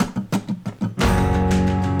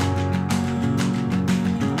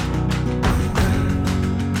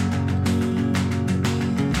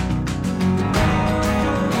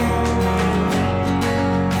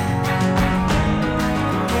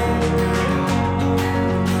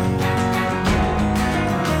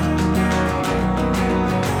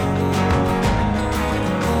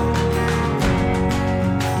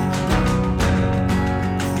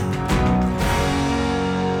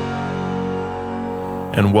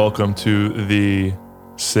and welcome to the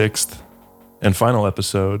 6th and final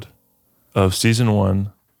episode of Season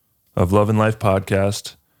 1 of Love and Life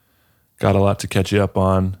Podcast. Got a lot to catch you up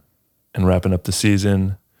on and wrapping up the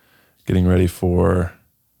season, getting ready for,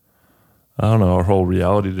 our whole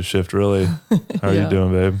reality to shift, really. How are you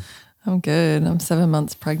doing, babe? I'm good. I'm 7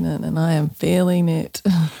 months pregnant and I am feeling it.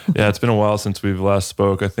 Yeah, it's been a while since we've last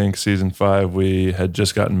spoke. I think Season 5, we had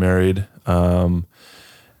just gotten married.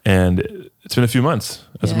 And it's been a few months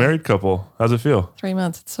as a married couple. How's it feel? 3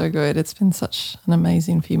 months. It's so good. It's been such an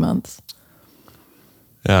amazing few months.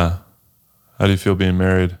 Yeah. How do you feel being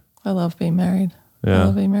married? I love being married. Yeah. I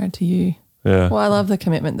love being married to you. Yeah. Well, I love the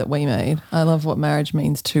commitment that we made. I love what marriage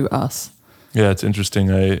means to us. Yeah, it's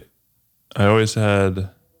interesting. I always had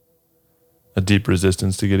a deep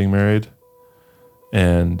resistance to getting married.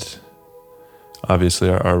 And obviously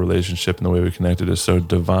our relationship and the way we connected is so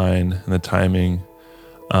divine, and the timing.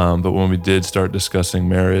 But when we did start discussing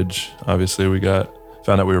marriage, obviously we found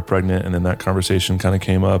out we were pregnant, and then that conversation kind of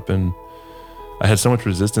came up, and I had so much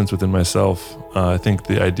resistance within myself. I think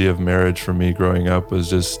the idea of marriage for me growing up was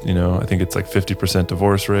just, I think it's like 50%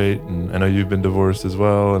 divorce rate, and I know you've been divorced as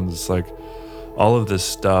well, and it's like all of this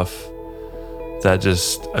stuff that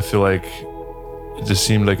I feel like it just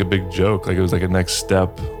seemed like a big joke. Like it was like a next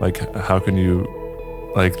step. Like how can you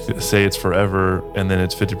say it's forever and then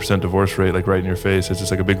it's 50% divorce rate, like right in your face? It's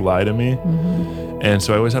just like a big lie to me. Mm-hmm. And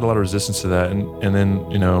so I always had a lot of resistance to that. And then,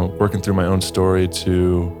 working through my own story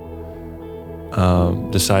to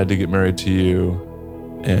decide to get married to you.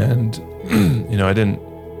 And,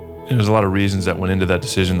 there's a lot of reasons that went into that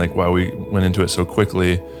decision, like why we went into it so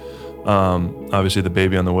quickly. Obviously the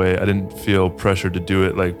baby on the way, I didn't feel pressured to do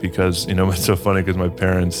it, because, it's so funny because my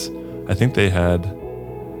parents, I think they had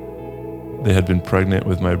been pregnant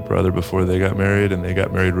with my brother before they got married, and they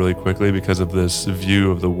got married really quickly because of this view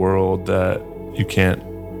of the world that you can't,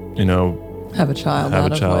 have a child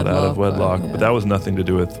out of wedlock. But that was nothing to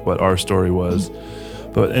do with what our story was.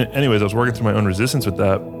 But anyways, I was working through my own resistance with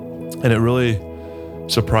that, and it really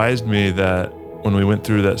surprised me that when we went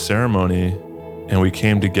through that ceremony and we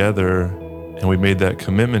came together and we made that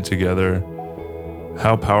commitment together,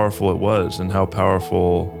 how powerful it was, and how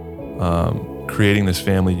powerful creating this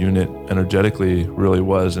family unit energetically really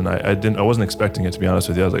was. And I wasn't expecting it, to be honest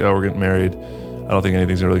with you. I was like, we're getting married. I don't think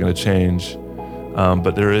anything's really going to change.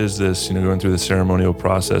 But there is this, going through the ceremonial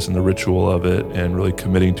process and the ritual of it, and really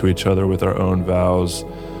committing to each other with our own vows.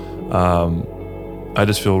 I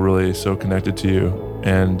just feel really so connected to you,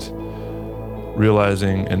 and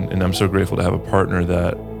realizing, and I'm so grateful to have a partner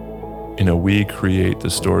that, we create the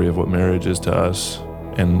story of what marriage is to us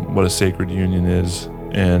and what a sacred union is,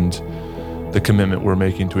 and the commitment we're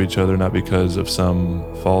making to each other, not because of some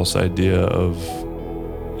false idea of,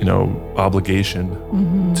 obligation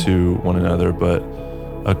to one another, but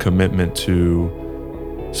a commitment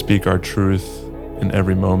to speak our truth in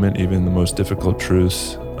every moment, even the most difficult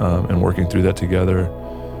truths, and working through that together.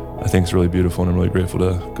 I think it's really beautiful, and I'm really grateful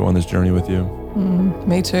to go on this journey with you.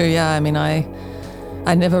 Me too. Yeah. I mean, I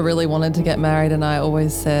never really wanted to get married, and I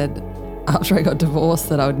always said after I got divorced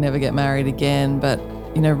that I would never get married again. But,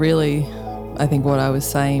 really, I think what I was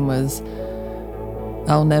saying was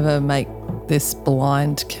I'll never make this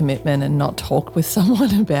blind commitment and not talk with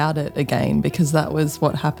someone about it again, because that was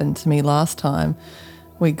what happened to me last time.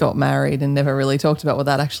 We got married and never really talked about what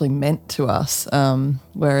that actually meant to us,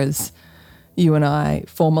 whereas you and I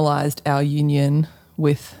formalized our union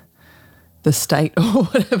with the state or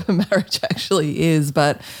whatever marriage actually is.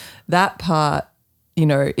 But that part,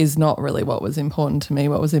 is not really what was important to me.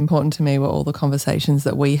 What was important to me were all the conversations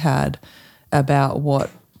that we had about what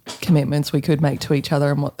commitments we could make to each other,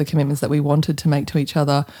 and what the commitments that we wanted to make to each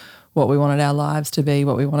other, what we wanted our lives to be,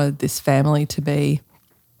 what we wanted this family to be.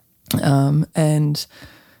 And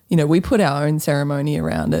we put our own ceremony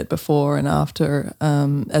around it before and after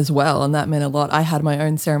as well, and that meant a lot. I had my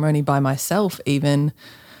own ceremony by myself, even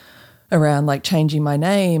around changing my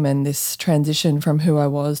name and this transition from who I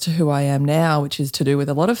was to who I am now, which is to do with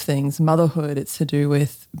a lot of things. Motherhood, it's to do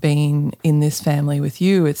with being in this family with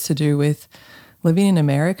you. It's to do with living in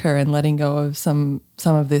America and letting go of some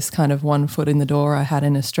of this kind of one foot in the door I had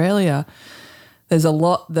in Australia. There's a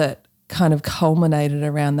lot that kind of culminated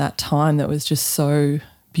around that time that was just so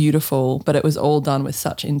beautiful, but it was all done with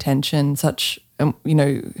such intention, such,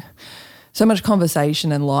 so much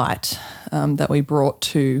conversation and light that we brought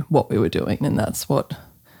to what we were doing. And that's what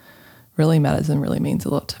really matters and really means a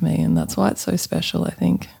lot to me. And that's why it's so special, I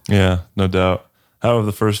think. Yeah, no doubt. How have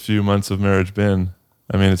the first few months of marriage been?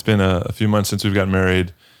 I mean, it's been a few months since we've gotten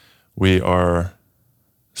married. We are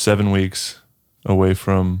 7 weeks away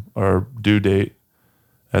from our due date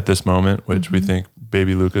at this moment, which we think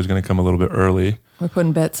baby Luca is going to come a little bit early. We're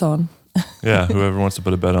putting bets on. Yeah, whoever wants to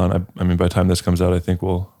put a bet on. I mean, by the time this comes out, I think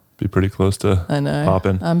we'll be pretty close to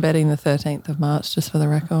popping. I'm betting the 13th of March, just for the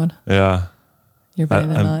record. Yeah. You're betting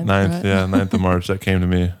the 9th, right? Yeah, 9th of March. That came to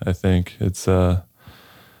me, I think. It's going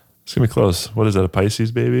to be close. What is that, a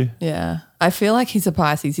Pisces baby? Yeah. I feel like he's a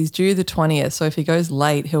Pisces. He's due the 20th, so if he goes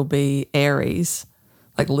late, he'll be Aries.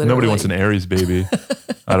 Like literally. Nobody wants an Aries baby.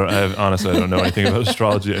 Honestly, I don't know anything about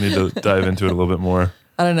astrology. I need to dive into it a little bit more.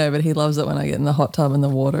 I don't know, but he loves it when I get in the hot tub and the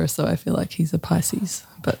water, so I feel like he's a Pisces.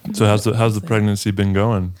 But so how's the pregnancy been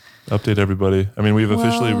going? Update everybody. I mean, we've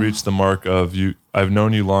officially reached the mark of you. I've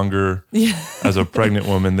known you longer as a pregnant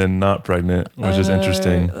woman than not pregnant, which is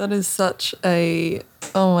interesting. That is such a,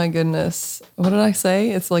 oh my goodness. What did I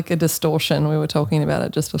say? It's like a distortion. We were talking about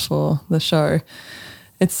it just before the show.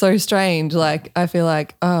 It's so strange. Like, I feel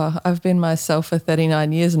like, I've been myself for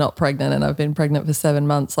 39 years not pregnant, and I've been pregnant for 7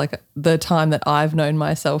 months. Like, the time that I've known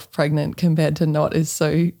myself pregnant compared to not is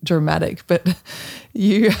so dramatic. But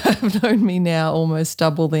you have known me now almost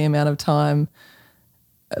double the amount of time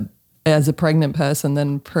as a pregnant person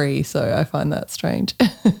than pre. So I find that strange.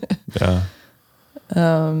 Yeah.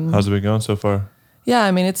 How's it been going so far? Yeah,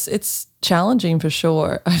 I mean, it's challenging for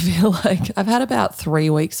sure. I feel like I've had about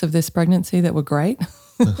 3 weeks of this pregnancy that were great.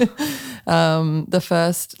 The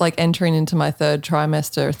first, like entering into my 3rd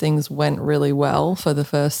trimester, things went really well for the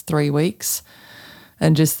first 3 weeks.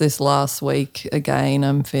 And just this last week, again,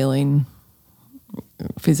 I'm feeling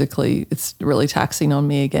physically, it's really taxing on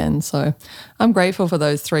me again. So I'm grateful for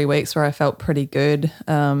those 3 weeks where I felt pretty good.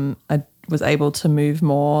 I was able to move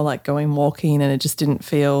more, like going walking, and it just didn't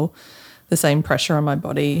feel the same pressure on my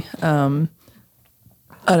body. I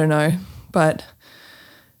don't know, but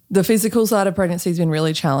the physical side of pregnancy has been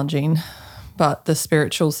really challenging, but the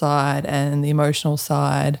spiritual side and the emotional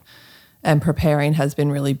side and preparing has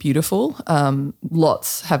been really beautiful.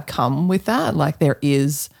 Lots have come with that. Like it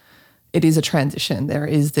is a transition. There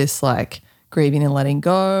is this like grieving and letting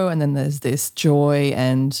go, and then there's this joy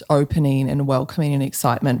and opening and welcoming and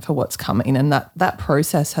excitement for what's coming. And that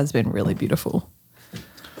process has been really beautiful.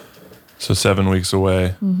 So 7 weeks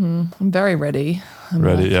away. Mm-hmm. I'm very ready.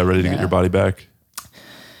 Ready to get your body back.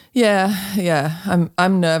 Yeah.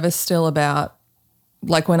 I'm nervous still about,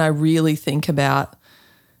 like, when I really think about,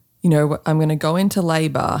 I'm going to go into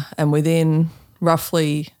labor, and within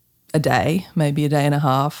roughly a day, maybe a day and a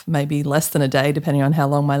half, maybe less than a day, depending on how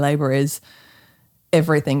long my labor is,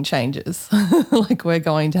 everything changes. Like, we're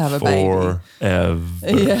going to have a baby. Forever.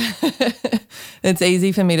 Yeah. It's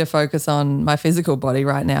easy for me to focus on my physical body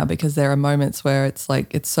right now, because there are moments where it's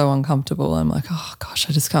like, it's so uncomfortable. I'm like, oh gosh,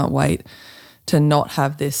 I just can't wait to not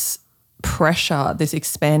have this pressure, this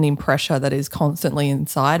expanding pressure that is constantly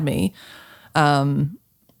inside me.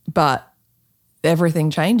 But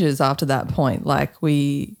everything changes after that point. Like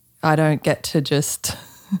I don't get to just,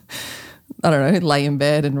 I don't know, lay in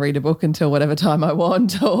bed and read a book until whatever time I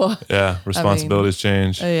want. Or responsibilities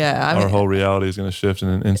change. Our whole reality is going to shift in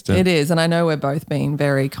an instant. It is, and I know we're both being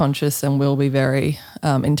very conscious and will be very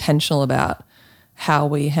intentional about how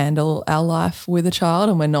we handle our life with a child,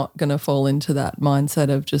 and we're not going to fall into that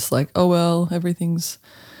mindset of just like, oh well, everything's,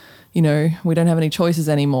 we don't have any choices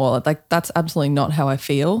anymore. Like, that's absolutely not how I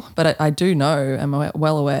feel. But I do know, I'm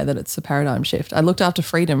well aware that it's a paradigm shift. I looked after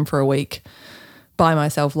Freedom for a week by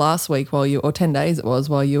myself last week or 10 days it was,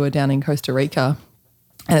 while you were down in Costa Rica.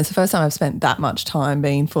 And it's the first time I've spent that much time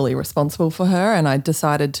being fully responsible for her. And I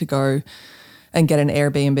decided to go and get an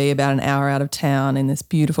Airbnb about an hour out of town in this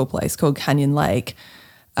beautiful place called Canyon Lake.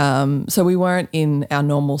 So we weren't in our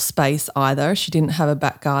normal space either. She didn't have a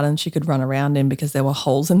back garden she could run around in because there were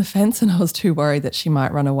holes in the fence, and I was too worried that she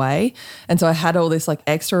might run away. And so I had all this like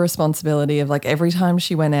extra responsibility of like every time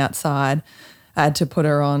she went outside, I had to put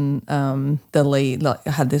her on the lead. Like,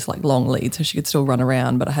 I had this like long lead so she could still run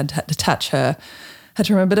around, but I had to attach her. Had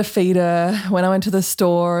to remember to feed her when I went to the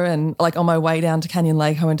store, and like on my way down to Canyon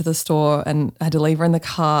Lake, I went to the store and I had to leave her in the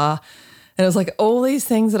car. And it was like all these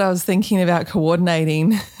things that I was thinking about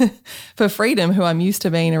coordinating for Freedom, who I'm used to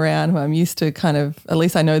being around, who I'm used to kind of, at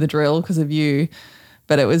least I know the drill because of you.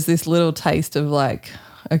 But it was this little taste of like,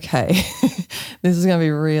 okay, this is going to be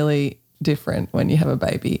really different when you have a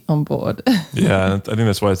baby on board. Yeah, and I think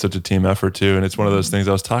that's why it's such a team effort too. And it's one of those things,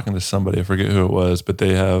 I was talking to somebody, I forget who it was, but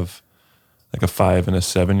they have like a 5 and a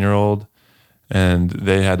 7-year-old, and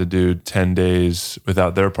they had to do 10 days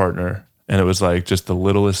without their partner. And it was like just the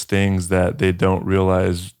littlest things that they don't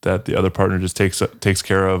realize that the other partner just takes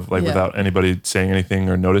care of, like without anybody saying anything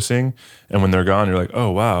or noticing. And when they're gone, you're like,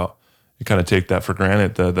 oh, wow. You kind of take that for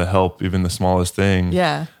granted, the help, even the smallest thing.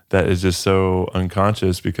 Yeah. That is just so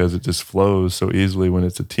unconscious because it just flows so easily when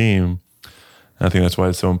it's a team. I think that's why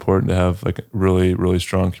it's so important to have like really, really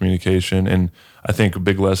strong communication. And I think a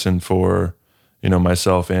big lesson for,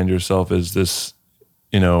 myself and yourself is this,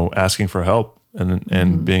 asking for help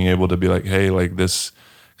and being able to be like, hey, like this,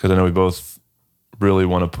 because I know we both really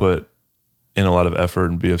want to put in a lot of effort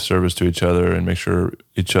and be of service to each other and make sure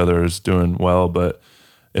each other is doing well. But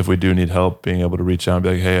if we do need help, being able to reach out and be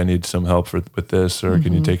like, hey, I need some help with this, or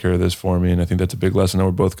can you take care of this for me? And I think that's a big lesson that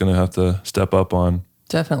we're both going to have to step up on.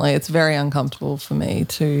 Definitely. It's very uncomfortable for me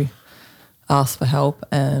to ask for help,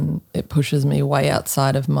 and it pushes me way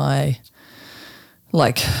outside of my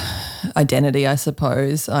identity, I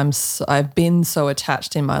suppose. I've been so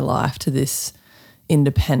attached in my life to this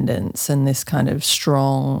independence and this kind of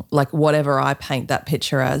strong, whatever I paint that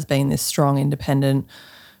picture as, being this strong, independent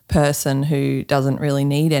person who doesn't really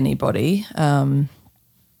need anybody. And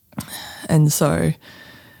so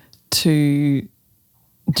to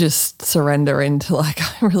just surrender into I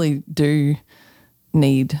really do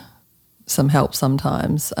need some help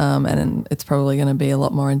sometimes. And it's probably going to be a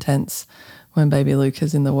lot more intense when baby Luke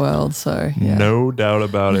is in the world. So yeah. No doubt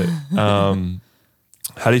about it. How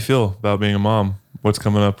do you feel about being a mom? What's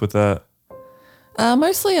coming up with that?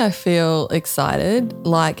 Mostly I feel excited.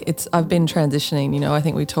 I've been transitioning, I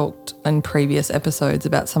think we talked in previous episodes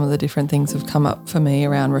about some of the different things that have come up for me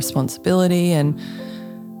around responsibility, and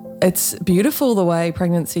it's beautiful the way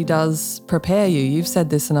pregnancy does prepare you. You've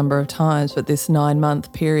said this a number of times, but this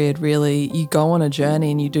 9-month period, really, you go on a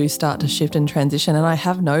journey and you do start to shift and transition. And I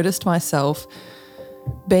have noticed myself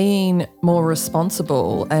being more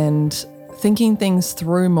responsible and thinking things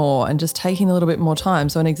through more and just taking a little bit more time.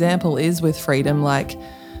 So an example is with Freedom.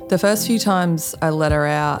 The first few times I let her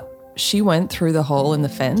out, she went through the hole in the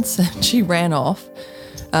fence and she ran off.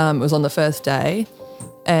 It was on the first day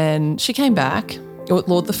and she came back.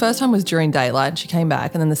 Lord, the first time was during daylight and she came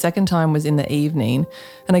back, and then the second time was in the evening.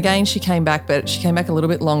 And again, she came back, but she came back a little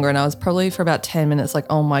bit longer, and I was probably for about 10 minutes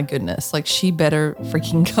oh my goodness, she better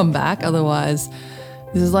freaking come back. Otherwise,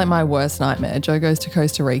 this is my worst nightmare. Joe goes to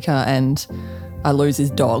Costa Rica and I lose his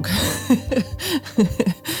dog.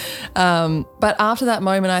 But after that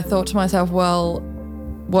moment, I thought to myself, well,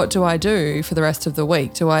 what do I do for the rest of the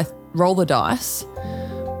week? Do I roll the dice?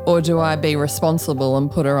 Or do I be responsible and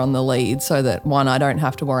put her on the lead so that, one, I don't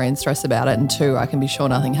have to worry and stress about it, and two, I can be sure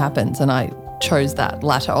nothing happens? And I chose that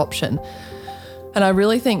latter option. And I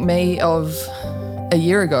really think me of a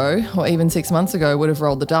year ago or even 6 months ago would have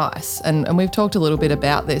rolled the dice. And we've talked a little bit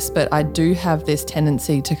about this, but I do have this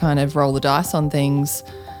tendency to kind of roll the dice on things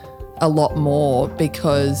a lot more,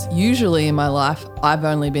 because usually in my life, I've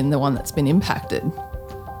only been the one that's been impacted.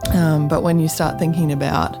 But when you start thinking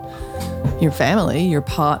about your family, your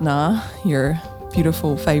partner, your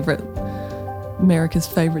beautiful America's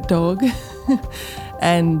favorite dog,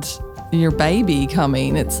 and your baby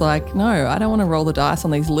coming, it's no, I don't want to roll the dice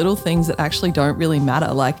on these little things that actually don't really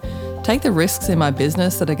matter. Take the risks in my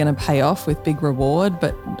business that are going to pay off with big reward,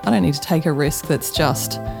 but I don't need to take a risk that's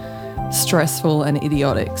just stressful and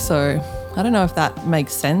idiotic. So I don't know if that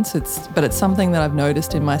makes sense. But it's something that I've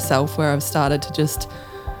noticed in myself, where I've started to just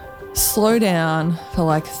slow down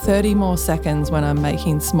for 30 more seconds when I'm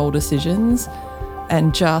making small decisions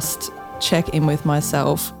and just check in with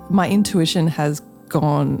myself. My intuition has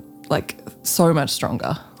gone so much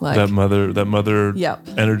stronger. That mother yep.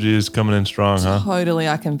 Energy is coming in strong, huh? Totally,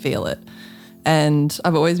 I can feel it. And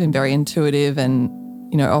I've always been very intuitive and,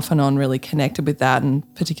 off and on really connected with that,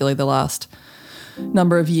 and particularly the last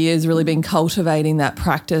number of years really been cultivating that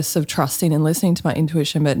practice of trusting and listening to my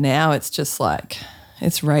intuition. But now it's just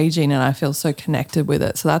it's raging and I feel so connected with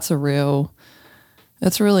it. So that's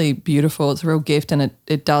really beautiful. It's a real gift, and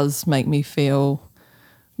it does make me feel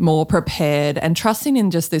more prepared and trusting in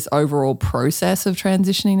just this overall process of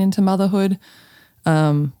transitioning into motherhood.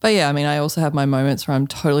 But yeah, I also have my moments where I'm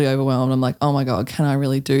totally overwhelmed. I'm oh my God, can I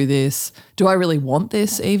really do this? Do I really want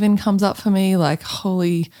this even comes up for me?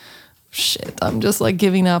 Holy shit, I'm just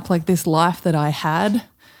giving up this life that I had.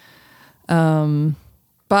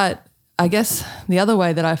 But I guess the other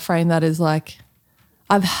way that I frame that is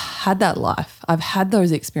I've had that life. I've had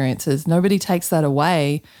those experiences. Nobody takes that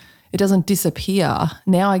away. It doesn't disappear.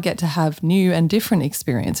 Now I get to have new and different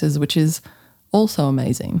experiences, which is also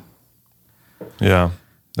amazing. Yeah.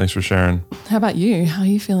 Thanks for sharing. How about you? How are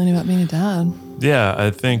you feeling about being a dad? Yeah, I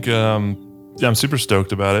think I'm super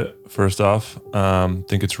stoked about it, first off. I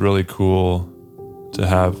think it's really cool to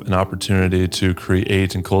have an opportunity to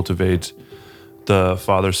create and cultivate the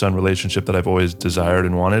father-son relationship that I've always desired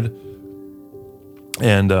and wanted.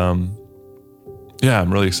 And I'm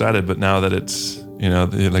really excited. But now that it's,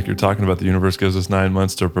 you're talking about, the universe gives us 9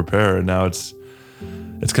 months to prepare, and now it's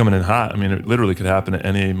coming in hot. It literally could happen at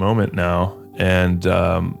any moment now. and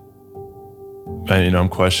I'm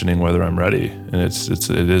questioning whether I'm ready, and it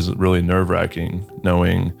is really nerve-wracking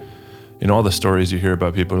knowing, all the stories you hear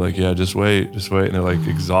about people are like, yeah, just wait, and they're like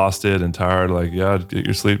exhausted and tired, like, yeah, get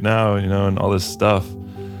your sleep now, and all this stuff.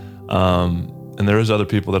 And there is other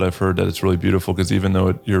people that I've heard that it's really beautiful, because even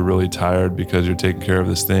though you're really tired because you're taking care of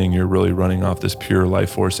this thing, you're really running off this pure life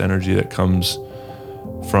force energy that comes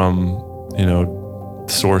from,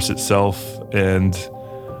 source itself. And,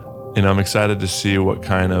 I'm excited to see what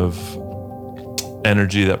kind of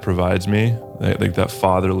energy that provides me, like that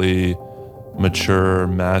fatherly, mature,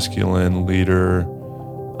 masculine leader,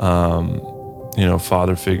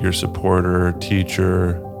 father figure, supporter,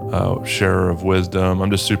 teacher, sharer of wisdom.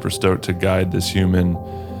 I'm just super stoked to guide this human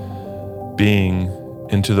being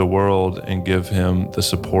into the world and give him the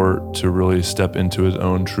support to really step into his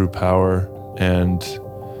own true power, and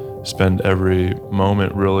spend every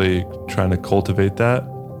moment really trying to cultivate that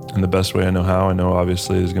in the best way I know how. I know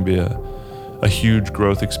obviously there's going to be a huge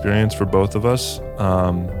growth experience for both of us.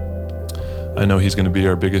 I know he's going to be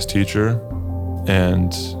our biggest teacher,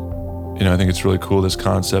 and I think it's really cool, this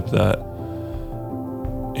concept that,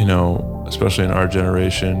 especially in our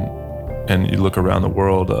generation, and you look around the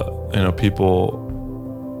world, people,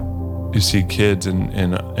 you see kids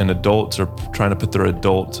and adults are trying to put their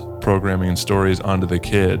adult programming and stories onto the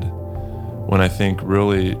kid, when I think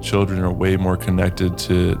really children are way more connected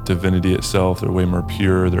to divinity itself. They're way more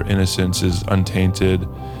pure. Their innocence is untainted.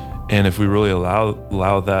 And if we really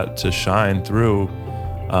allow that to shine through,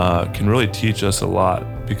 can really teach us a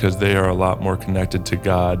lot, because they are a lot more connected to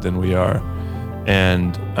God than we are.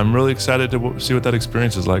 And I'm really excited to see what that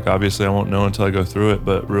experience is like. Obviously, I won't know until I go through it,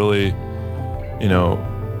 but really,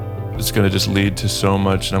 it's going to just lead to so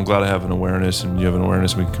much. And I'm glad I have an awareness, and you have an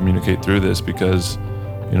awareness, and we can communicate through this, because,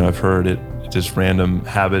 I've heard it just random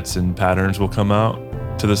habits and patterns will come out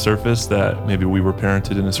to the surface that maybe we were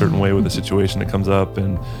parented in a certain way with a situation that comes up,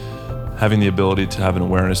 and having the ability to have an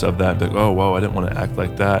awareness of that, like, oh, whoa, I didn't want to act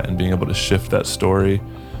like that, and being able to shift that story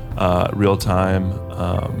real time.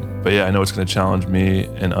 But yeah, I know it's going to challenge me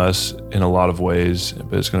and us in a lot of ways,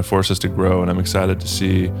 but it's going to force us to grow, and I'm excited to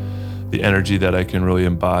see the energy that I can really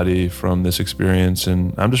embody from this experience.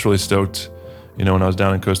 And I'm just really stoked. When I was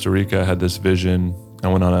down in Costa Rica, I had this vision. I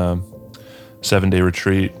went on a 7-day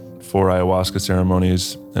retreat, 4 ayahuasca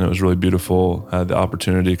ceremonies, and it was really beautiful. I had the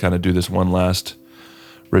opportunity to kind of do this one last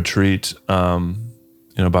retreat,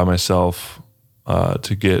 by myself,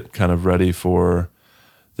 to get kind of ready for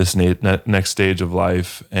this next stage of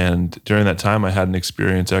life. And during that time, I had an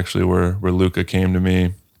experience actually where Luca came to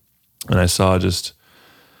me, and I saw just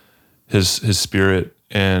his spirit,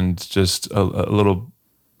 and just a little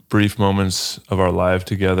brief moments of our life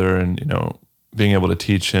together, and being able to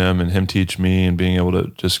teach him and him teach me, and being able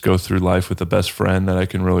to just go through life with the best friend that I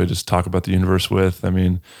can really just talk about the universe with. I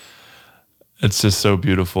mean, it's just so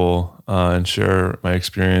beautiful, and share my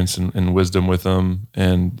experience and wisdom with him,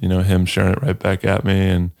 and him sharing it right back at me.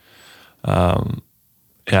 And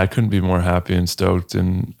I couldn't be more happy and stoked,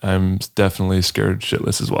 and I'm definitely scared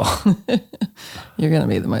shitless as well. You're going to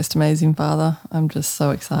be the most amazing father. I'm just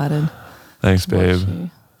so excited. Thanks, babe.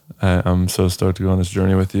 I'm so stoked to go on this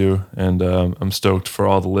journey with you, and I'm stoked for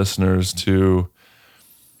all the listeners to,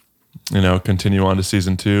 continue on to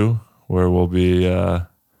season 2, where we'll be,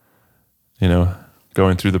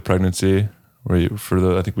 going through the pregnancy.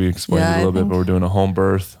 I think we explained it a little bit, but we're doing a home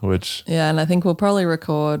birth, which and I think we'll probably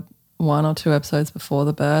record 1 or 2 episodes before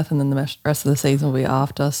the birth, and then the rest of the season will be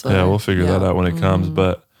after. So yeah, we'll figure that out when it comes.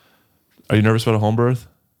 But are you nervous about a home birth?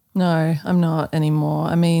 No, I'm not anymore.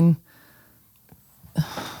 I mean,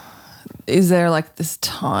 is there like this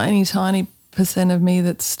tiny percent of me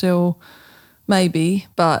that's still maybe,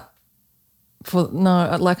 but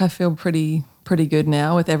I feel pretty good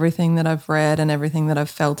now with everything that I've read and everything that I've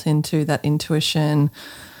felt into that intuition,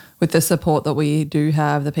 with the support that we do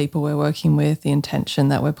have, the people we're working with, the intention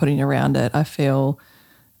that we're putting around it.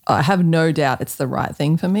 I have no doubt it's the right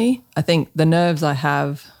thing for me. I think the nerves I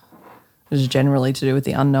have is generally to do with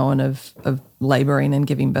the unknown of laboring and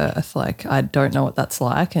giving birth. Like, I don't know what that's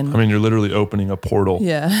like. And I mean, you're literally opening a portal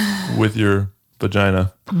with your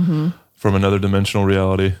vagina from another dimensional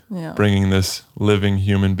reality, bringing this living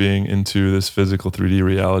human being into this physical 3D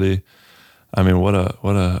reality. I mean, what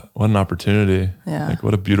an opportunity. Yeah. Like,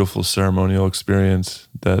 what a beautiful ceremonial experience.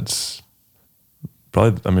 That's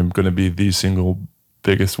probably, going to be the single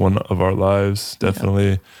biggest one of our lives, definitely.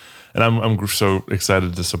 Yeah. And I'm so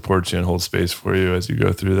excited to support you and hold space for you as you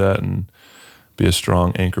go through that, and be a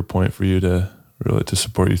strong anchor point for you to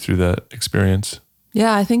support you through that experience.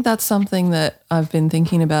 Yeah, I think that's something that I've been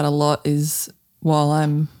thinking about a lot, is while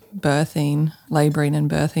I'm laboring and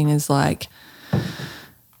birthing is like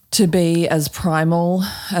to be as primal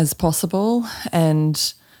as possible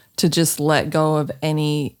and to just let go of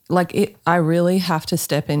any, I really have to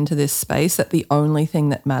step into this space that the only thing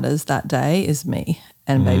that matters that day is me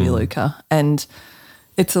and baby Luca. And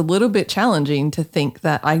it's a little bit challenging to think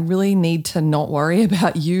that I really need to not worry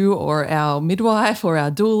about you or our midwife or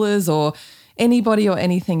our doulas or anybody or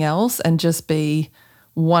anything else and just be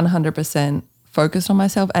 100% focused on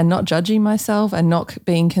myself and not judging myself and not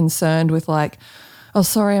being concerned with like, oh,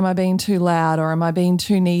 sorry, am I being too loud or am I being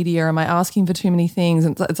too needy or am I asking for too many things?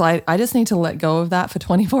 And it's like I just need to let go of that for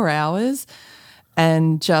 24 hours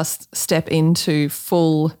and just step into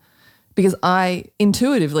full, because I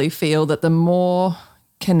intuitively feel that the more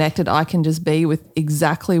connected I can just be with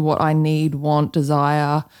exactly what I need, want,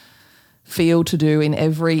 desire, feel to do in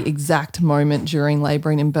every exact moment during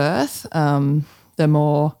labouring and birth, the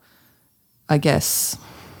more, I guess,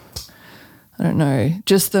 I don't know,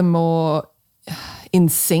 just the more in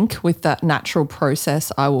sync with that natural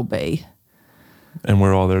process I will be. And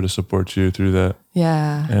we're all there to support you through that.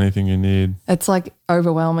 Yeah. Anything you need. It's like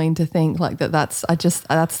overwhelming to think like that's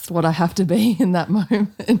what I have to be in that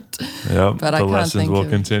moment. Yep. But the lessons will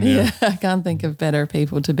continue. Yeah, I can't think of better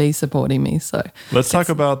people to be supporting me. So let's talk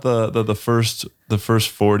about the first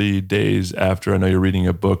 40 days after. I know you're reading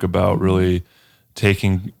a book about really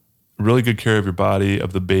taking really good care of your body,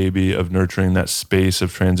 of the baby, of nurturing that space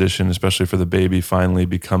of transition, especially for the baby finally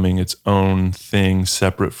becoming its own thing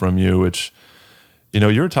separate from you, which, you know,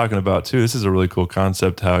 you were talking about too. This is a really cool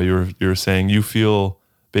concept, how you're saying you feel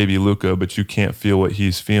baby Luca, but you can't feel what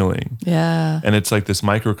he's feeling. Yeah. And it's like this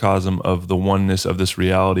microcosm of the oneness of this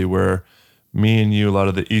reality where me and you, a lot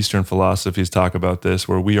of the Eastern philosophies talk about this,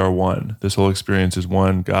 where we are one. This whole experience is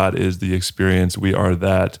one. God is the experience. We are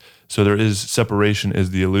that. So there is separation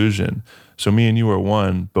is the illusion. So me and you are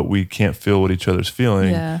one, but we can't feel what each other's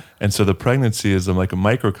feeling. Yeah. And so the pregnancy is like a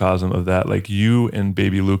microcosm of that. Like you and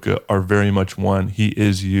baby Luca are very much one. He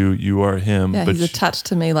is you. You are him. Yeah, but he's attached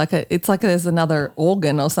to me it's like there's another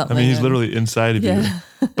organ or something. I mean, he's literally inside of you,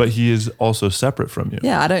 but he is also separate from you.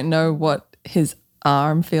 Yeah, I don't know what his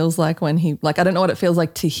arm feels like when I don't know what it feels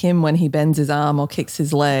like to him when he bends his arm or kicks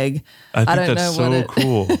his leg. I think that's so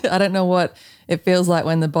cool. I don't know what it feels like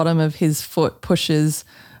when the bottom of his foot pushes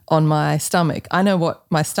on my stomach. I know what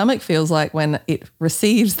my stomach feels like when it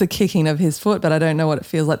receives the kicking of his foot, but I don't know what it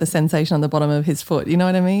feels like, the sensation on the bottom of his foot. You know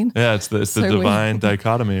what I mean? Yeah, it's the divine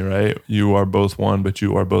dichotomy, right? You are both one, but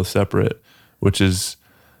you are both separate, which is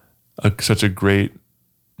such a great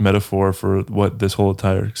metaphor for what this whole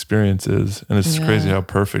entire experience is. And it's crazy how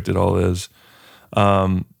perfect it all is.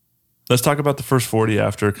 Let's talk about the first 40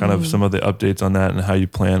 after, kind of some of the updates on that and how you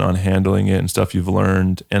plan on handling it and stuff you've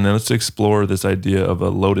learned. And then let's explore this idea of a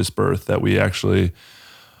lotus birth that we actually,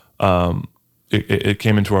 it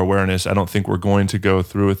came into our awareness. I don't think we're going to go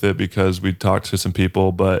through with it because we talked to some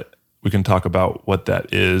people, but we can talk about what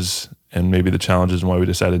that is and maybe the challenges and why we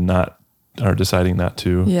deciding not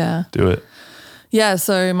to do it. Yeah,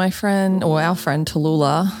 so our friend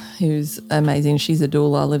Tallulah, who's amazing, she's a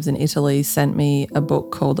doula, lives in Italy, sent me a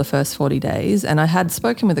book called The First 40 Days. And I had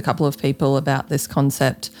spoken with a couple of people about this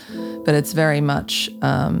concept, but it's very much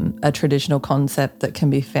a traditional concept that can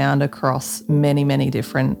be found across many, many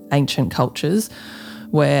different ancient cultures,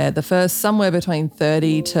 where the first somewhere between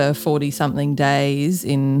 30 to 40-something days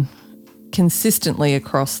consistently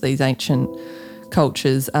across these ancient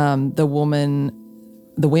cultures,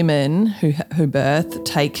 the women who birth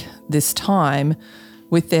take this time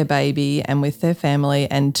with their baby and with their family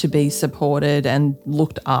and to be supported and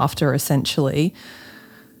looked after essentially,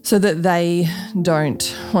 so that they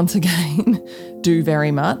don't, once again, do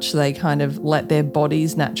very much. They kind of let their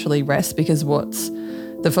bodies naturally rest, because what's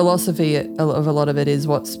the philosophy of a lot of it is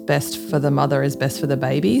what's best for the mother is best for the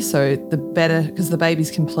baby. So the better, because the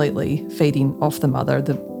baby's completely feeding off the mother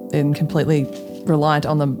and completely reliant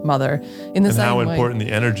on the mother in the and same way. And how important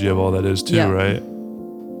the energy of all that is too, right?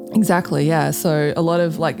 Exactly, yeah. So a lot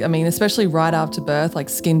of especially right after birth, like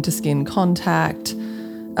skin to skin contact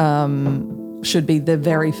should be the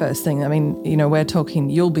very first thing. I mean, you know, we're talking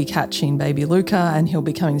you'll be catching baby Luca and he'll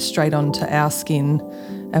be coming straight onto our skin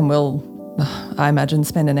and we'll, I imagine,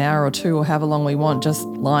 spend an hour or two or however long we want just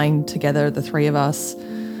lying together, the three of us.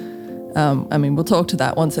 I mean, we'll talk to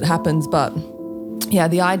that once it happens, but yeah,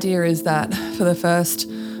 the idea is that for the first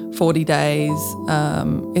 40 days,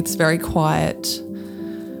 it's very quiet,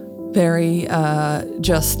 very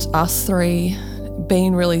just us three,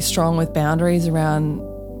 being really strong with boundaries around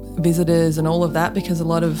visitors and all of that, because a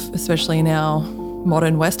lot of, especially in our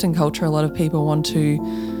modern Western culture, a lot of people want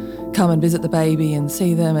to come and visit the baby and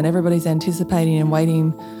see them, and everybody's anticipating and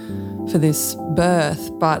waiting for this birth,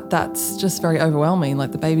 but that's just very overwhelming.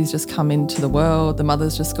 Like the baby's just come into the world, the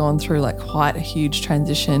mother's just gone through like quite a huge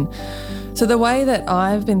transition. So the way that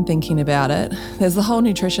I've been thinking about it, there's the whole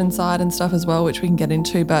nutrition side and stuff as well, which we can get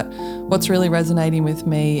into, but what's really resonating with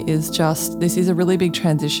me is just this is a really big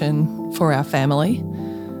transition for our family.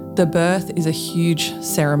 The birth is a huge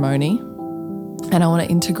ceremony, and I want to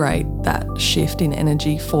integrate that shift in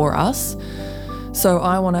energy for us. So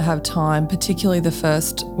I want to have time, particularly the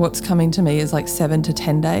first, what's coming to me is like 7 to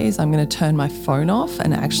 10 days. I'm going to turn my phone off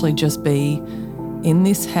and actually just be in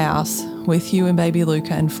this house with you and baby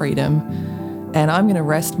Luca and Freedom. And I'm going to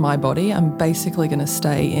rest my body. I'm basically going to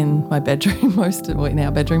stay in my bedroom in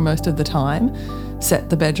our bedroom most of the time, set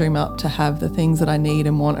the bedroom up to have the things that I need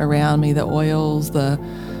and want around me, the oils, the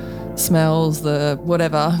smells, the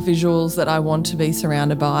whatever visuals that I want to be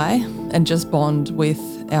surrounded by, and just bond with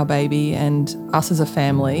our baby and us as a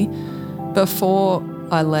family before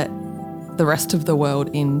I let the rest of the world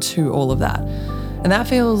into all of that. And that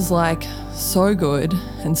feels like so good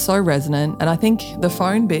and so resonant. And I think the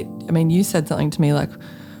phone bit, I mean, you said something to me like,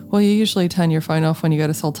 well, you usually turn your phone off when you go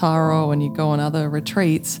to Soltara or when you go on other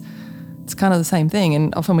retreats. It's kind of the same thing.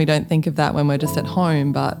 And often we don't think of that when we're just at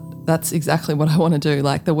home, but that's exactly what I want to do.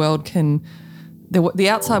 Like the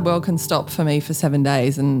outside world can stop for me for 7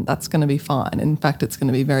 days, and that's going to be fine. In fact, it's going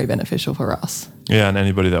to be very beneficial for us. Yeah, and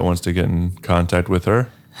anybody that wants to get in contact with her,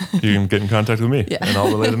 you can get in contact with me and I'll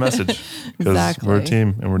relay the message because exactly. We're a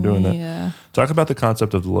team and we're doing that. Yeah. Talk about the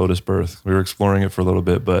concept of the lotus birth. We were exploring it for a little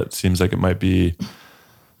bit, but it seems like it might be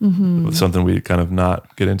something we kind of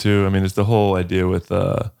not get into. I mean, it's the whole idea with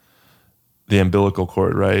the umbilical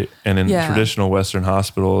cord, right? And in traditional Western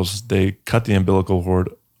hospitals, they cut the umbilical cord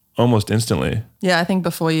almost instantly. Yeah, I think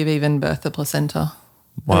before you've even birthed the placenta.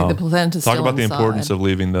 Wow. I think the placenta's Talk still about the inside. importance of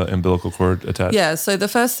leaving the umbilical cord attached. Yeah, so the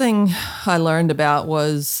first thing I learned about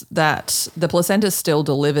was that the placenta still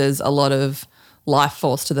delivers a lot of life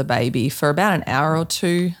force to the baby for about an hour or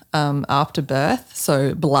two after birth.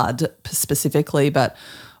 So blood specifically, but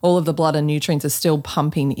all of the blood and nutrients are still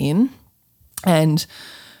pumping in. And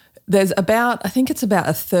there's about, I think it's about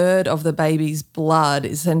a third of the baby's blood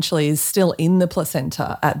essentially is still in the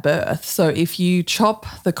placenta at birth. So if you chop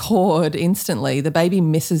the cord instantly, the baby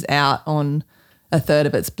misses out on a third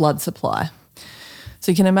of its blood supply.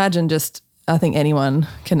 So you can imagine I think anyone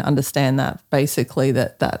can understand that basically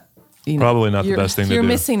that you know, probably not the best thing to do. You're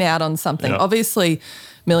missing out on something. Yeah. Obviously,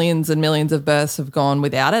 millions and millions of births have gone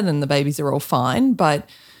without it and the babies are all fine, but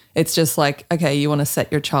it's just like, okay, you want to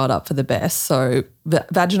set your child up for the best. So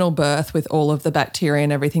vaginal birth with all of the bacteria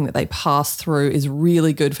and everything that they pass through is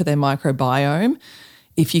really good for their microbiome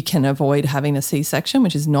if you can avoid having a C-section,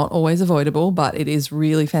 which is not always avoidable, but it is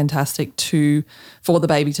really fantastic for the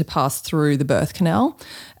baby to pass through the birth canal,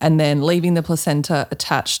 and then leaving the placenta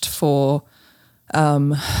attached for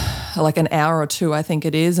like an hour or two, I think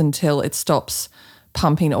it is, until it stops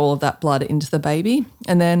pumping all of that blood into the baby.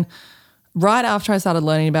 And then right after I started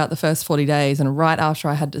learning about the first 40 days and right after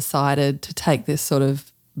I had decided to take this sort of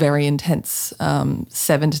very intense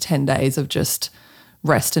 7 to 10 days of just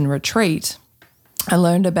rest and retreat, I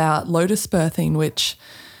learned about lotus birthing, which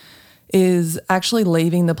is actually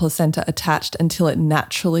leaving the placenta attached until it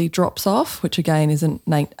naturally drops off, which again is an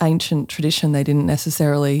ancient tradition. They didn't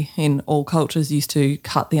necessarily, in all cultures, used to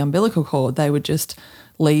cut the umbilical cord. They would just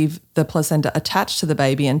leave the placenta attached to the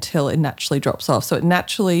baby until it naturally drops off. So it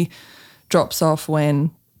naturally drops off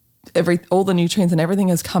when all the nutrients and everything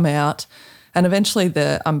has come out, and eventually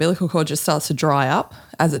the umbilical cord just starts to dry up,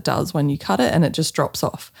 as it does when you cut it, and it just drops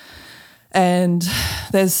off. And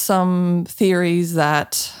there's some theories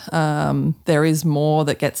that there is more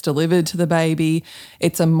that gets delivered to the baby.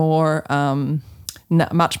 It's a more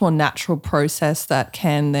much more natural process that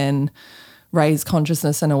can then raise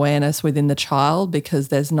consciousness and awareness within the child, because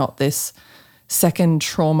there's not this second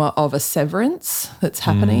trauma of a severance that's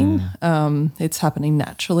happening. It's happening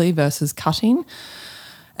naturally versus cutting.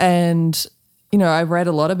 And, you know, I read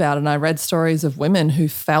a lot about it, and I read stories of women who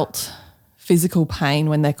felt physical pain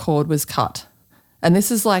when their cord was cut. And this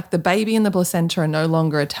is like the baby and the placenta are no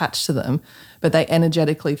longer attached to them, but they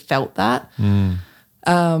energetically felt that. And,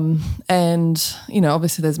 you know,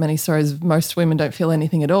 obviously there's many stories. Most women don't feel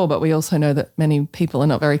anything at all, but we also know that many people are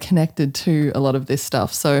not very connected to a lot of this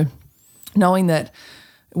stuff. So knowing that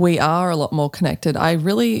we are a lot more connected, I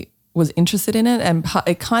really was interested in it, and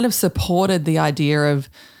it kind of supported the idea of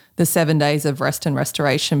the 7 days of rest and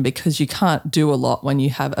restoration, because you can't do a lot when you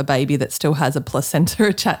have a baby that still has a placenta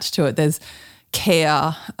attached to it. There's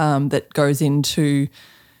care that goes into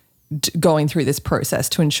going through this process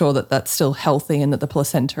to ensure that that's still healthy and that the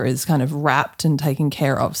placenta is kind of wrapped and taken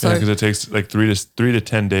care of. So because it takes like 3 to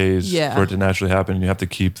 10 days for it to naturally happen. And you have to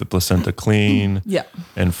keep the placenta clean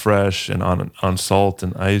and fresh and on salt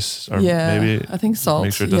and ice. Or maybe I think salt.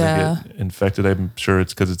 Make sure it doesn't get infected. I'm sure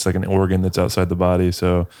it's because it's like an organ that's outside the body.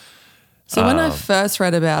 So when I first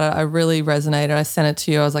read about it, I really resonated. I sent it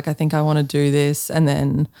to you. I was like, I think I want to do this. And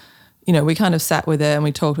then, we kind of sat with it and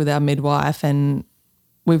we talked with our midwife, and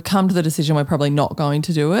we've come to the decision we're probably not going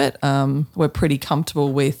to do it. We're pretty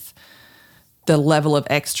comfortable with the level of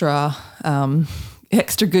extra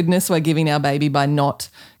goodness we're giving our baby by not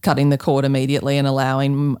cutting the cord immediately and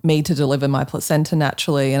allowing me to deliver my placenta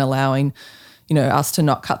naturally and allowing, us to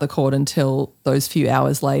not cut the cord until those few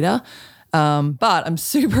hours later. But I'm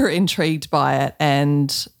super intrigued by it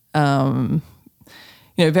and,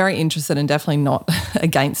 very interested and definitely not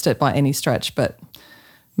against it by any stretch, but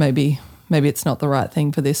maybe it's not the right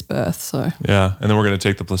thing for this birth. So yeah, and then we're going to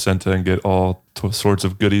take the placenta and get all sorts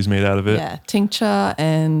of goodies made out of it. Yeah, tincture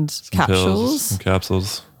and capsules. Some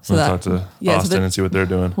capsules. So I'll talk to Austin and see what they're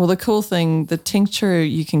doing. Well, the cool thing, the tincture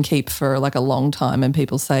you can keep for like a long time, and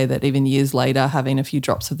people say that even years later, having a few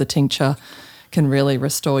drops of the tincture can really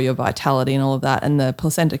restore your vitality and all of that. And the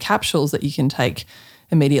placenta capsules that you can take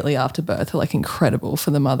immediately after birth are like incredible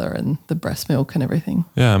for the mother and the breast milk and everything.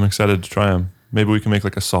 Yeah, I'm excited to try them. Maybe we can make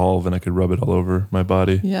like a salve and I could rub it all over my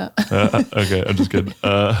body. Yeah. Okay, I'm just kidding.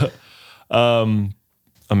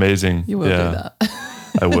 Amazing. You will do that.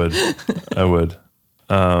 I would.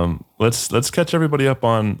 Let's catch everybody up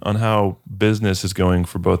on how business is going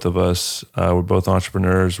for both of us. We're both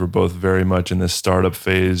entrepreneurs. We're both very much in this startup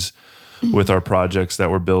phase with our projects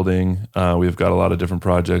that we're building. We've got a lot of different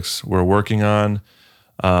projects we're working on.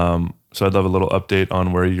 So I'd love a little update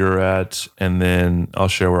on where you're at, and then I'll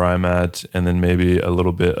share where I'm at, and then maybe a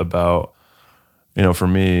little bit about, for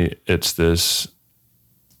me, it's this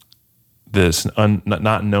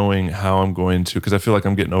not knowing how I'm going to, because I feel like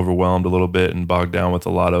I'm getting overwhelmed a little bit and bogged down with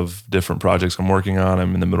a lot of different projects I'm working on.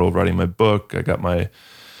 I'm in the middle of writing my book. I got my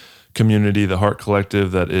community, the Heart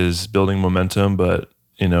Collective, that is building momentum, but,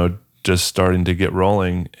 just starting to get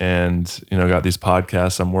rolling, and, got these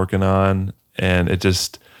podcasts I'm working on, and it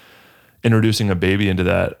just introducing a baby into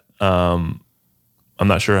that. I'm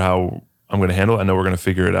not sure how I'm going to handle it. I know we're going to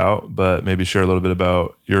figure it out, but maybe share a little bit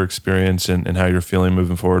about your experience and how you're feeling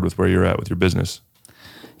moving forward with where you're at with your business.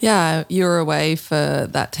 Yeah, you were away for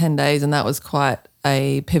that 10 days, and that was quite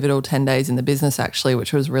a pivotal 10 days in the business actually,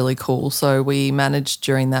 which was really cool. So we managed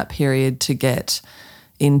during that period to get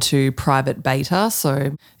into private beta.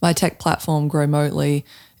 So my tech platform, Growmotely,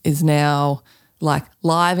 is now like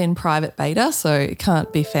live in private beta, so it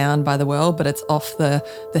can't be found by the world, but it's off the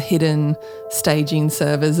hidden staging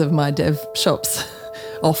servers of my dev shop's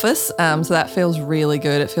office. So that feels really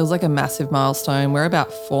good. It feels like a massive milestone. We're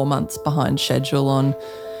about 4 months behind schedule on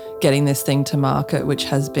getting this thing to market, which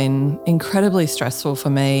has been incredibly stressful for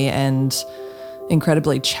me and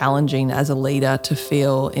incredibly challenging as a leader to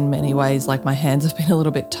feel in many ways like my hands have been a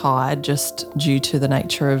little bit tied just due to the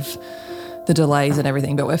nature of the delays and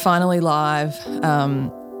everything, but we're finally live.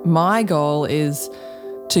 My goal is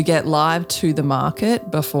to get live to the market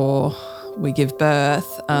before we give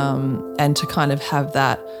birth, and to kind of have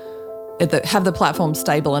the platform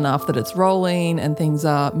stable enough that it's rolling and things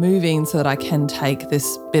are moving so that I can take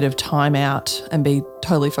this bit of time out and be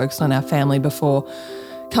totally focused on our family before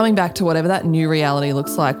coming back to whatever that new reality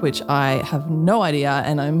looks like, which I have no idea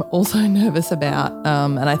and I'm also nervous about.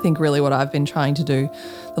 And I think really what I've been trying to do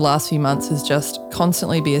the last few months is just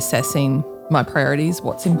constantly be assessing my priorities,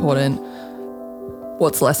 what's important,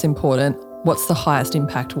 what's less important, what's the highest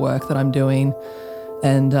impact work that I'm doing,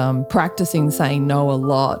 and practicing saying no a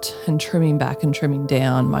lot and trimming back and trimming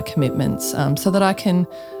down my commitments so that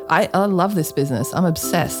I love this business. I'm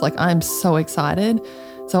obsessed. Like, I'm so excited.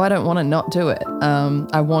 So I don't want to not do it.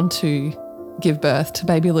 I want to give birth to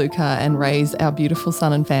baby Luca and raise our beautiful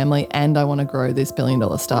son and family, and I want to grow this $1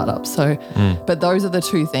 billion startup. So, but those are the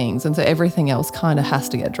two things. And so everything else kind of has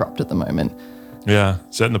to get dropped at the moment. Yeah,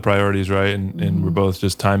 setting the priorities right. And we're both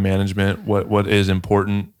just time management, what is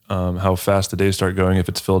important, how fast the days start going, if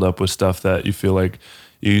it's filled up with stuff that you feel like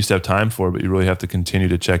you used to have time for, but you really have to continue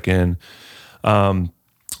to check in.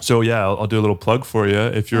 So yeah, I'll do a little plug for you.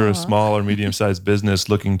 If you're a small or medium-sized business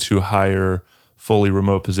looking to hire fully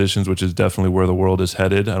remote positions, which is definitely where the world is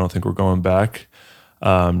headed, I don't think we're going back,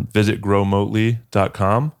 visit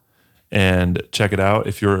growmotely.com and check it out.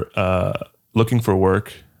 If you're looking for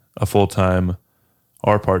work, a full-time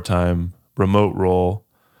or part-time remote role,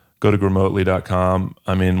 go to growmotely.com.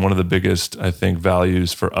 I mean, one of the biggest, I think,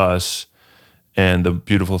 values for us and the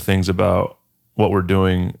beautiful things about what we're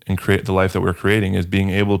doing and create the life that we're creating is being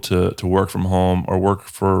able to work from home or work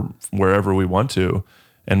for wherever we want to.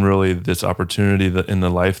 And really this opportunity that in the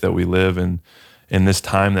life that we live and in this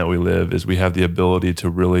time that we live is we have the ability to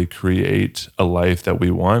really create a life that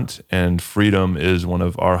we want. And freedom is one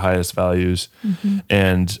of our highest values. Mm-hmm.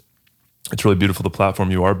 And it's really beautiful, the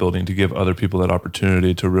platform you are building to give other people that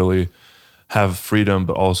opportunity to really have freedom,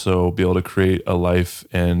 but also be able to create a life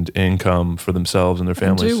and income for themselves and their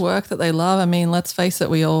families. And do work that they love. I mean, let's face it,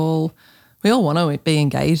 we all want to be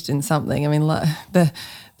engaged in something. I mean,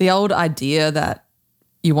 the old idea that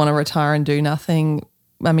you want to retire and do nothing,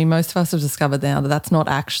 I mean, most of us have discovered now that that's not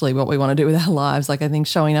actually what we want to do with our lives. Like, I think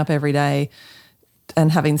showing up every day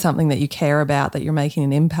and having something that you care about, that you're making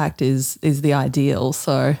an impact is the ideal.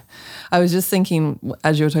 So I was just thinking,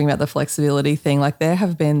 as you were talking about the flexibility thing, like there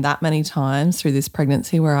have been that many times through this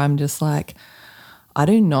pregnancy where I'm just like, I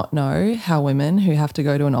do not know how women who have to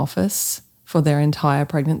go to an office for their entire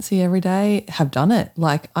pregnancy every day have done it.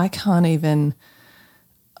 Like, I can't even,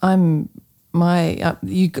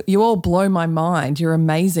 you all blow my mind. You're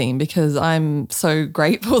amazing, because I'm so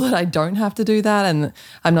grateful that I don't have to do that, and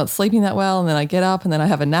I'm not sleeping that well, and then I get up and then I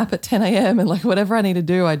have a nap at 10 a.m. and like whatever I need to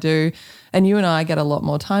do, I do. And you and I get a lot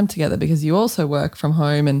more time together because you also work from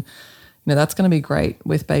home, and that's going to be great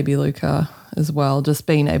with baby Luca as well, just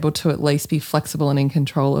being able to at least be flexible and in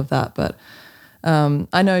control of that. But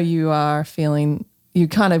I know you are feeling, you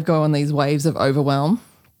kind of go on these waves of overwhelm.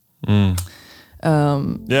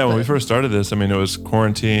 When we first started this, I mean, it was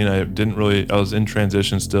quarantine. I was in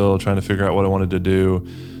transition still, trying to figure out what I wanted to do.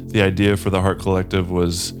 The idea for the Heart Collective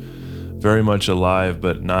was very much alive,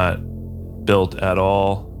 but not built at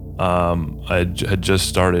all. I had just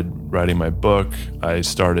started writing my book. I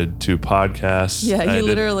started 2 podcasts. Yeah,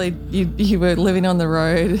 you were living on the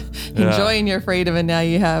road, enjoying your freedom, and now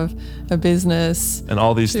you have a business. And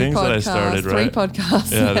all these things that I started, right? 3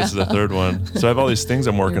 podcasts. Yeah, this is the 3rd one. So I have all these things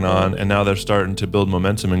I'm working on, and now they're starting to build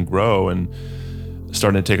momentum and grow and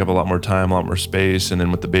starting to take up a lot more time, a lot more space. And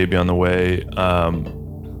then with the baby on the way,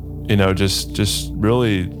 just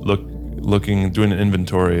really doing an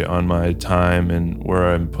inventory on my time and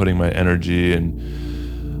where I'm putting my energy.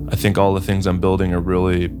 And I think all the things I'm building are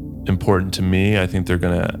really important to me. I think they're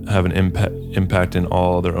going to have an impact in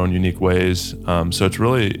all their own unique ways. So it's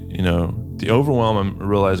really, the overwhelm I'm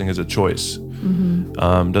realizing is a choice.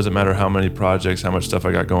 Mm-hmm. Doesn't matter how many projects, how much stuff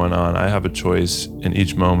I got going on. I have a choice in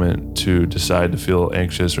each moment to decide to feel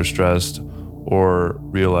anxious or stressed, or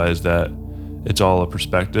realize that it's all a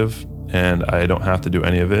perspective. And I don't have to do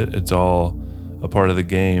any of it. It's all a part of the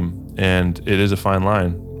game. And it is a fine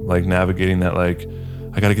line, like navigating that, like,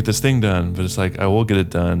 I got to get this thing done, but it's like, I will get it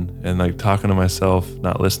done. And like talking to myself,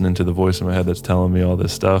 not listening to the voice in my head that's telling me all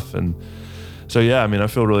this stuff. And so, yeah, I mean, I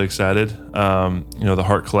feel really excited. The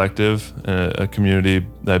Heart Collective, a community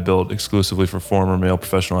that I built exclusively for former male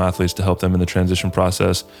professional athletes to help them in the transition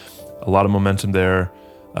process. A lot of momentum there.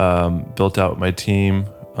 Built out my team,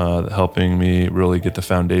 helping me really get the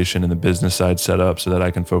foundation and the business side set up so that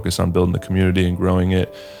I can focus on building the community and growing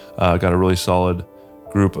it. Got a really solid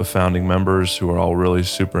group of founding members who are all really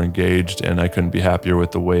super engaged, and I couldn't be happier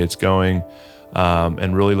with the way it's going.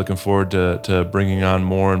 And really looking forward to bringing on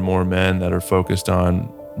more and more men that are focused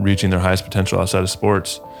on reaching their highest potential outside of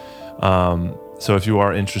sports. So if you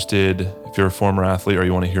are interested, if you're a former athlete or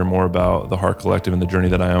you want to hear more about the Heart Collective and the journey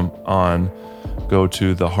that I am on, go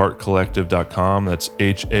to theheartcollective.com. That's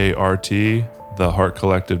HART,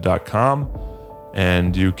 theheartcollective.com.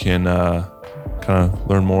 And you can kind of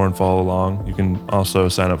learn more and follow along. You can also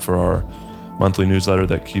sign up for our monthly newsletter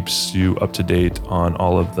that keeps you up to date on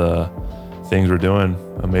all of the things we're doing.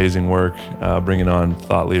 Amazing work, bringing on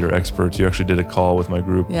thought leader experts. You actually did a call with my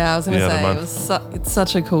group. Yeah, I was going to say, it's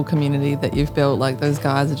such a cool community that you've built. Like, those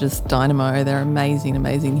guys are just dynamo. They're amazing,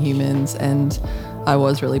 amazing humans. And I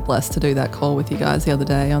was really blessed to do that call with you guys the other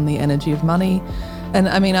day on the energy of money. And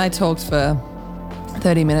I mean, I talked for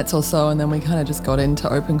 30 minutes or so, and then we kind of just got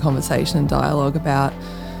into open conversation and dialogue about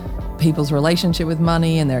people's relationship with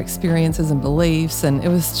money and their experiences and beliefs. And it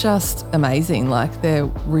was just amazing. Like, they're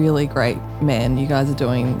really great men. You guys are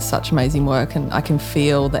doing such amazing work, and I can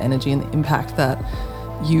feel the energy and the impact that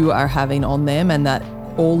you are having on them, and that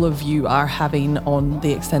all of you are having on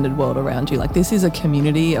the extended world around you. Like, this is a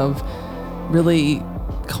community of really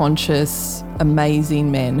conscious,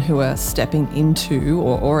 amazing men who are stepping into,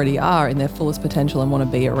 or already are in their fullest potential, and want to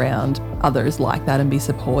be around others like that and be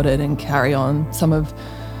supported and carry on some of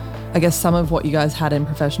what you guys had in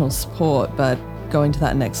professional sport, but going to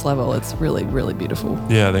that next level. It's really, really beautiful.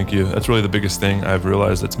 Yeah, thank you. That's really the biggest thing I've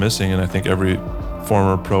realized that's missing. And I think every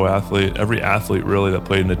former pro athlete, every athlete really that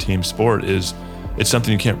played in a team sport, it's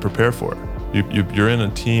something you can't prepare for. You're in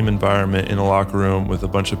a team environment in a locker room with a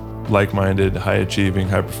bunch of like-minded, high-achieving,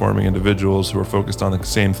 high-performing individuals who are focused on the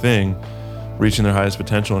same thing, reaching their highest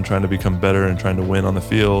potential and trying to become better and trying to win on the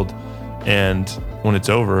field. And when it's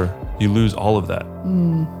over, you lose all of that.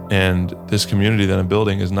 And this community that I'm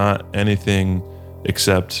building is not anything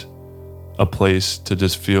except a place to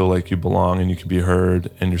just feel like you belong and you can be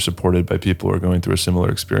heard and you're supported by people who are going through a similar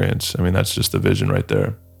experience. I mean, that's just the vision right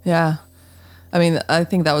there. Yeah. I mean, I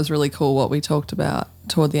think that was really cool. What we talked about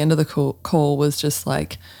toward the end of the call was just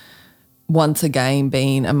like, once again,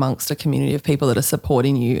 being amongst a community of people that are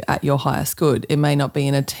supporting you at your highest good. It may not be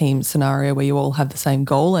in a team scenario where you all have the same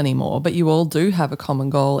goal anymore, but you all do have a common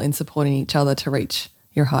goal in supporting each other to reach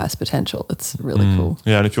your highest potential. It's really cool.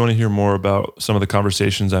 Yeah, and if you want to hear more about some of the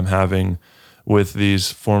conversations I'm having with these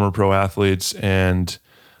former pro athletes and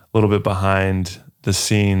a little bit behind the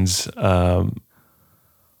scenes,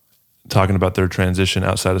 talking about their transition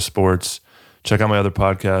outside of sports, check out my other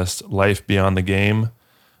podcast, Life Beyond the Game.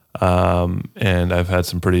 And I've had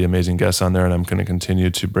some pretty amazing guests on there, and I'm going to continue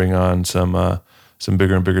to bring on some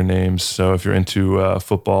bigger and bigger names. So if you're into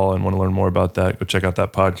football and want to learn more about that, go check out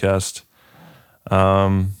that podcast.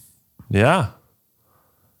 Yeah.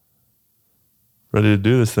 Ready to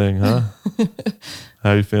do this thing, huh? How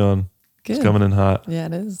are you feeling? Good. It's coming in hot. Yeah,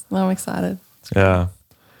 it is. I'm excited. Yeah.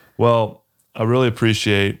 Well, I really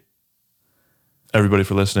appreciate everybody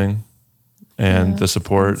for listening. And the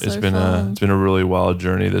support. It's been a really wild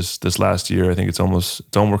journey this last year. I think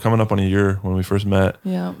we're coming up on a year when we first met.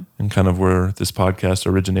 Yeah. And kind of where this podcast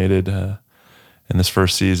originated in this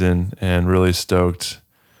first season, and really stoked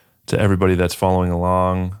to everybody that's following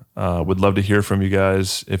along. Would love to hear from you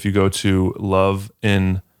guys. If you go to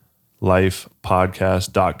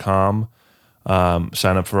loveinlifepodcast.com,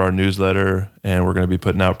 sign up for our newsletter, and we're going to be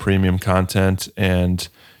putting out premium content, and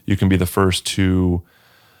you can be the first to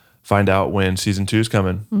find out when season 2 is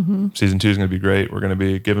coming. Mm-hmm. Season 2 is going to be great. We're going to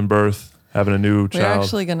be giving birth, having a new child. We're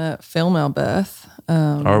actually going to film our birth.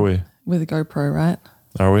 Are we? With a GoPro, right?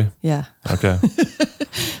 Are we? Yeah. Okay.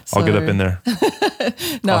 I'll get up in there.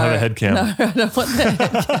 No, I'll have a head cam. No, I don't want the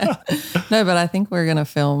head cam. No, but I think we're going to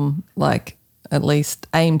film, like, at least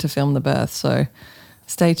aim to film the birth. So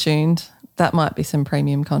stay tuned. That might be some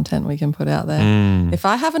premium content we can put out there. If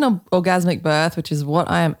I have an orgasmic birth, which is what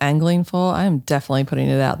I am angling for, I am definitely putting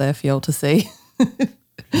it out there for y'all to see.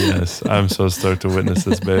 Yes, I'm so stoked to witness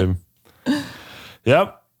this, babe.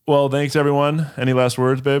 Yep. Well, thanks, everyone. Any last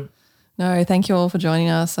words, babe? No, thank you all for joining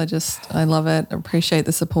us. I love it. I appreciate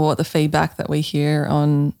the support, the feedback that we hear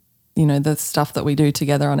on, the stuff that we do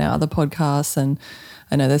together on our other podcasts. And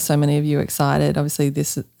I know there's so many of you excited. Obviously,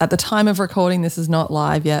 at the time of recording, this is not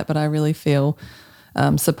live yet, but I really feel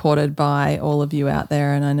supported by all of you out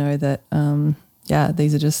there. And I know that,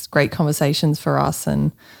 these are just great conversations for us.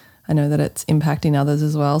 And I know that it's impacting others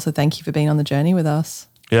as well. So thank you for being on the journey with us.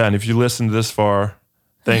 Yeah, and if you listened this far,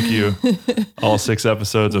 thank you. All 6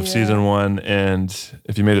 episodes of season 1. And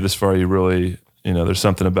if you made it this far, you really, there's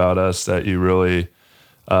something about us that you really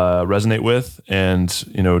resonate with, and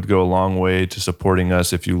it would go a long way to supporting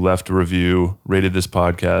us if you left a review, rated this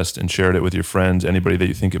podcast, and shared it with your friends, anybody that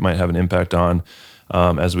you think it might have an impact on,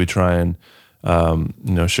 as we try and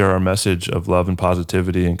share our message of love and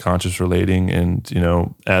positivity and conscious relating.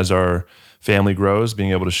 And as our family grows,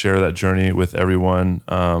 being able to share that journey with everyone,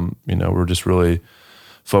 we're just really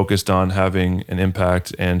focused on having an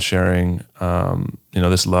impact and sharing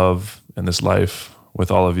this love and this life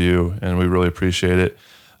with all of you, and we really appreciate it.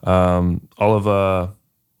 All of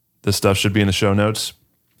this stuff should be in the show notes.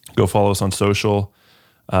 Go follow us on social.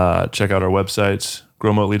 Check out our websites,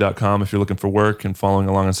 growmotely.com if you're looking for work and following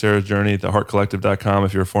along on Sarah's journey, theheartcollective.com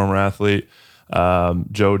if you're a former athlete,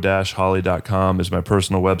 joe-holly.com is my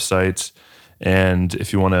personal website. And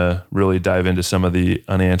if you want to really dive into some of the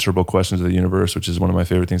unanswerable questions of the universe, which is one of my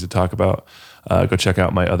favorite things to talk about, go check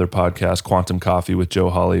out my other podcast, Quantum Coffee with Joe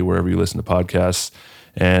Holly, wherever you listen to podcasts.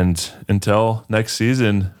 And until next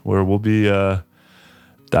season, where we'll be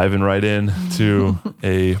diving right into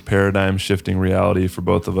a paradigm shifting reality for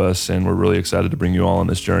both of us. And we're really excited to bring you all on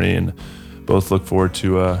this journey, and both look forward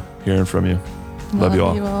to hearing from you. Love you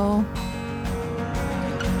all.